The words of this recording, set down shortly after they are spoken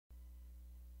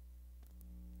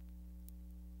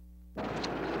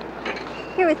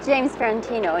here with James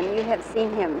Farentino, and you have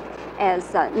seen him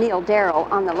as Neil Darrow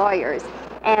on The Lawyers.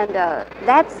 And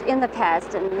that's in the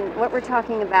past, and what we're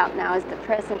talking about now is the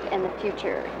present and the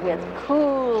future with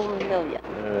Cool Million.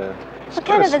 What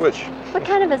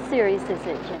kind of a series is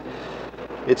it, Jim?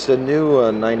 It's a new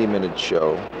 90-minute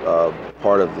show,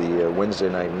 part of the Wednesday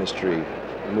night mystery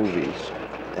movies,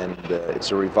 and it's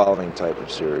a revolving type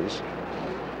of series.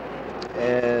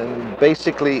 And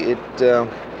basically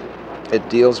it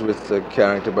deals with a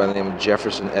character by the name of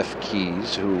Jefferson F.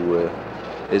 Keyes, who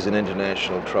is an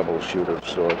international troubleshooter of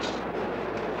sorts.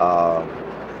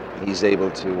 He's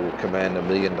able to command $1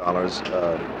 million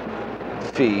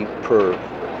fee per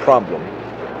problem.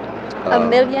 $1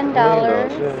 million?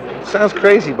 Yeah. Sounds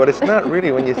crazy, but it's not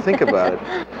really when you think about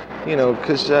it. You know,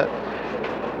 because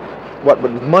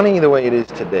with money the way it is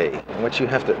today, what you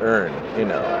have to earn, you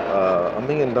know, $1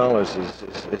 million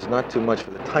is not too much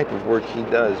for the type of work he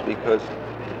does, because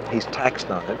he's taxed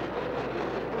on it,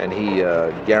 and he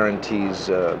guarantees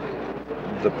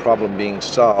the problem being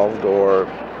solved, or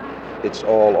it's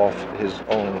all off his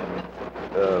own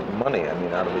money. I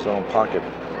mean, out of his own pocket,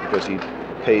 because he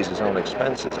pays his own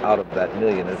expenses out of that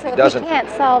million. If he can't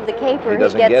solve the caper, he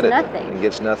gets nothing. He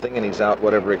gets nothing, and he's out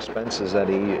whatever expenses that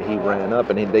he ran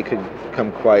up, and they could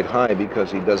come quite high,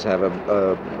 because he does have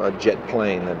a jet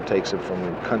plane that takes it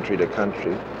from country to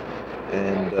country,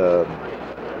 and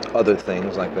other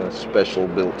things like a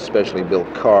specially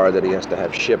built car that he has to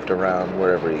have shipped around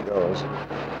wherever he goes.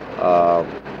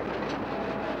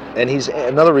 And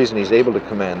another reason he's able to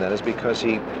command that is because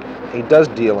he does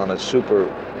deal on a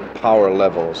super power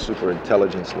level, super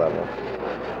intelligence level,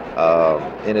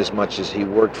 in as much as he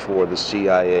worked for the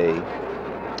CIA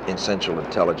in Central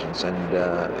Intelligence,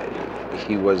 and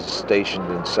he was stationed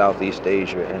in Southeast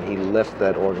Asia, and he left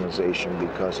that organization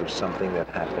because of something that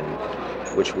happened,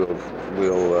 which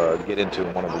we'll get into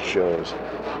in one of the shows.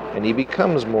 And he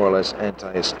becomes more or less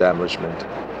anti-establishment.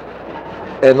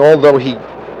 And although he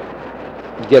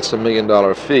gets $1 million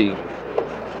fee,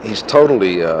 he's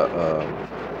totally,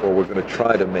 or we're going to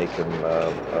try to make him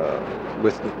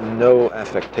with no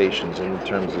affectations in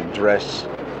terms of dress,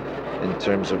 in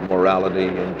terms of morality,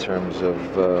 in terms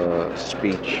of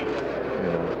speech. You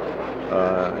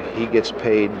know, he gets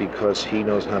paid because he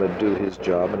knows how to do his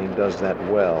job, and he does that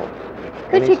well.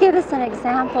 Could you give us an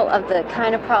example of the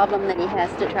kind of problem that he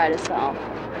has to try to solve?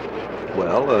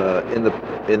 Well, in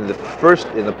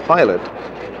the pilot,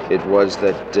 it was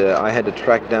that I had to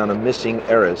track down a missing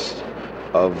heiress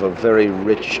of a very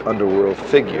rich underworld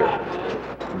figure,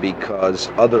 because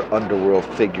other underworld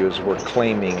figures were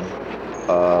claiming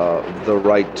the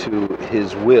right to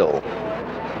his will,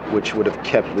 which would have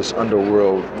kept this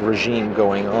underworld regime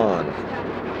going on.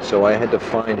 So I had to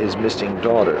find his missing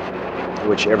daughter,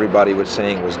 which everybody was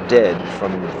saying was dead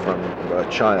from a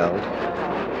child,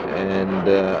 and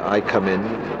I come in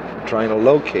trying to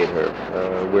locate her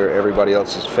where everybody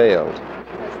else has failed.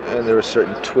 And there are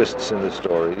certain twists in the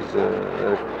stories that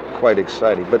are quite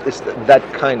exciting, but it's that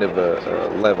kind of a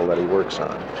level that he works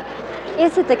on.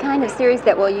 Is it the kind of series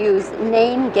that will use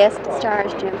name guest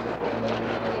stars, Jim?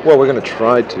 Well, we're going to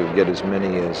try to get as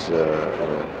many as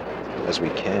we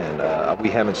can. We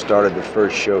haven't started the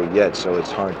first show yet, so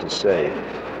it's hard to say.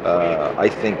 I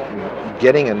think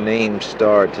getting a named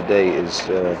star today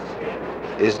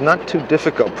is not too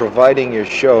difficult, providing your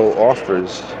show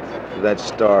offers that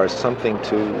star something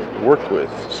to work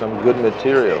with, some good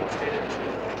material.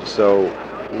 So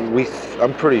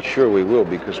I'm pretty sure we will,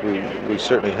 because we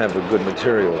certainly have the good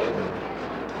material.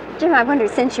 Jim, I wonder,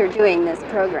 since you're doing this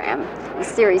program, the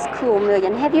series Cool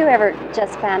Million, have you ever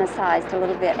just fantasized a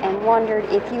little bit and wondered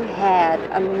if you had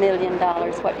 $1 million,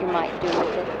 what you might do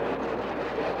with it?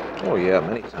 Oh yeah,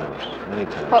 many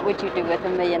times. What would you do with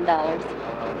 $1 million?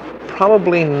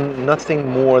 Probably nothing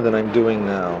more than I'm doing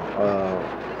now.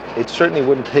 It certainly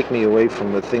wouldn't take me away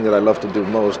from the thing that I love to do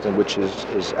most, and which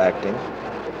is acting.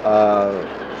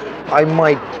 I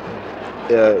might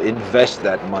invest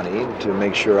that money to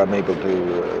make sure I'm able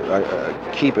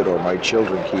to keep it, or my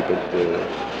children keep it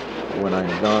when I'm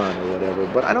gone or whatever.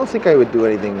 But I don't think I would do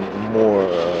anything more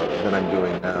than I'm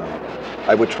doing now.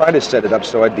 I would try to set it up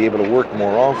so I'd be able to work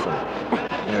more often,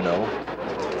 you know,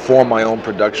 form my own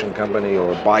production company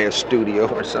or buy a studio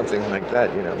or something like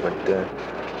that, you know, but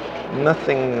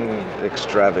nothing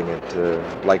extravagant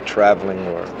like traveling,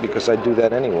 or because I do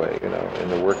that anyway, you know, in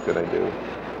the work that I do.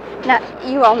 Now,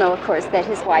 you all know, of course, that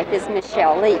his wife is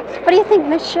Michelle Lee. What do you think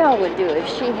Michelle would do if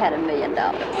she had $1 million?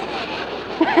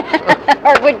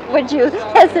 Or would you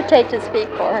hesitate to speak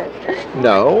for her?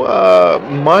 No,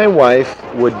 my wife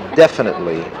would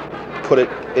definitely put it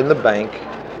in the bank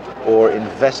or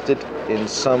invest it in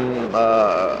something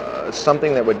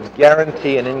that would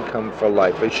guarantee an income for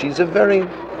life. But she's a very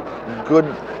good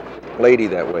lady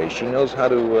that way. She knows how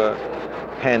to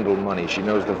handle money. She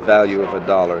knows the value of a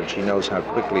dollar, and she knows how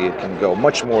quickly it can go,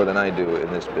 much more than I do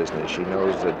in this business. She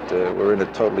knows that we're in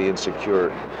a totally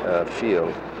insecure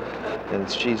field, and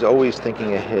she's always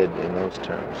thinking ahead in those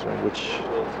terms, which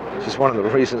is one of the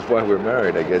reasons why we're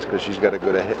married, I guess, because she's got a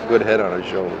good head on her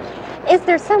shoulders. Is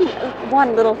there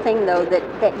one little thing, though,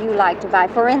 that you like to buy?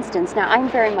 For instance, now I'm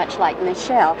very much like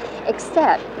Michelle,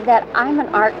 except that I'm an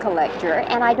art collector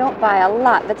and I don't buy a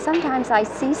lot, but sometimes I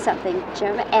see something,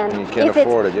 Jim, and you can't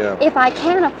afford it, yeah. If I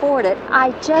can't afford it,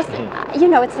 I just, you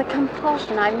know, it's a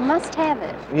compulsion. I must have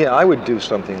it. Yeah, I would do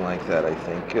something like that, I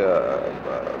think,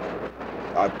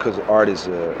 because art is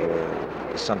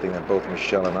something that both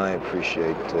Michelle and I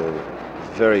appreciate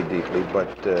very deeply, but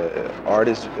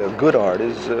good art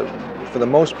is, for the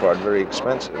most part, very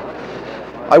expensive.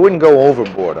 I wouldn't go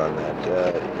overboard on that.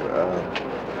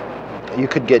 You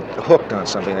could get hooked on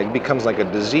something. It becomes like a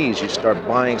disease. You start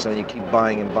buying something, you keep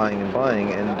buying and buying and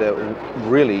buying, and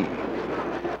really,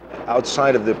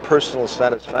 outside of the personal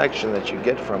satisfaction that you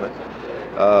get from it,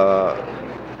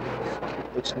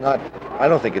 it's not, I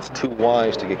don't think it's too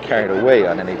wise to get carried away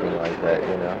on anything like that,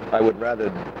 you know. I would rather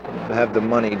have the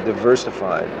money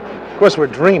diversified. Of course, we're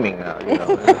dreaming now, you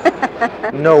know.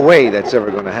 No way that's ever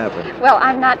going to happen. Well,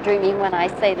 I'm not dreaming when I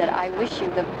say that I wish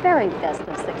you the very best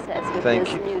of success with Thank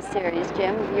this you. new series,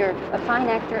 Jim. You're a fine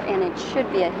actor, and it should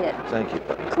be a hit. Thank you.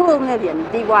 Cool Million.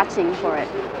 Be watching for it.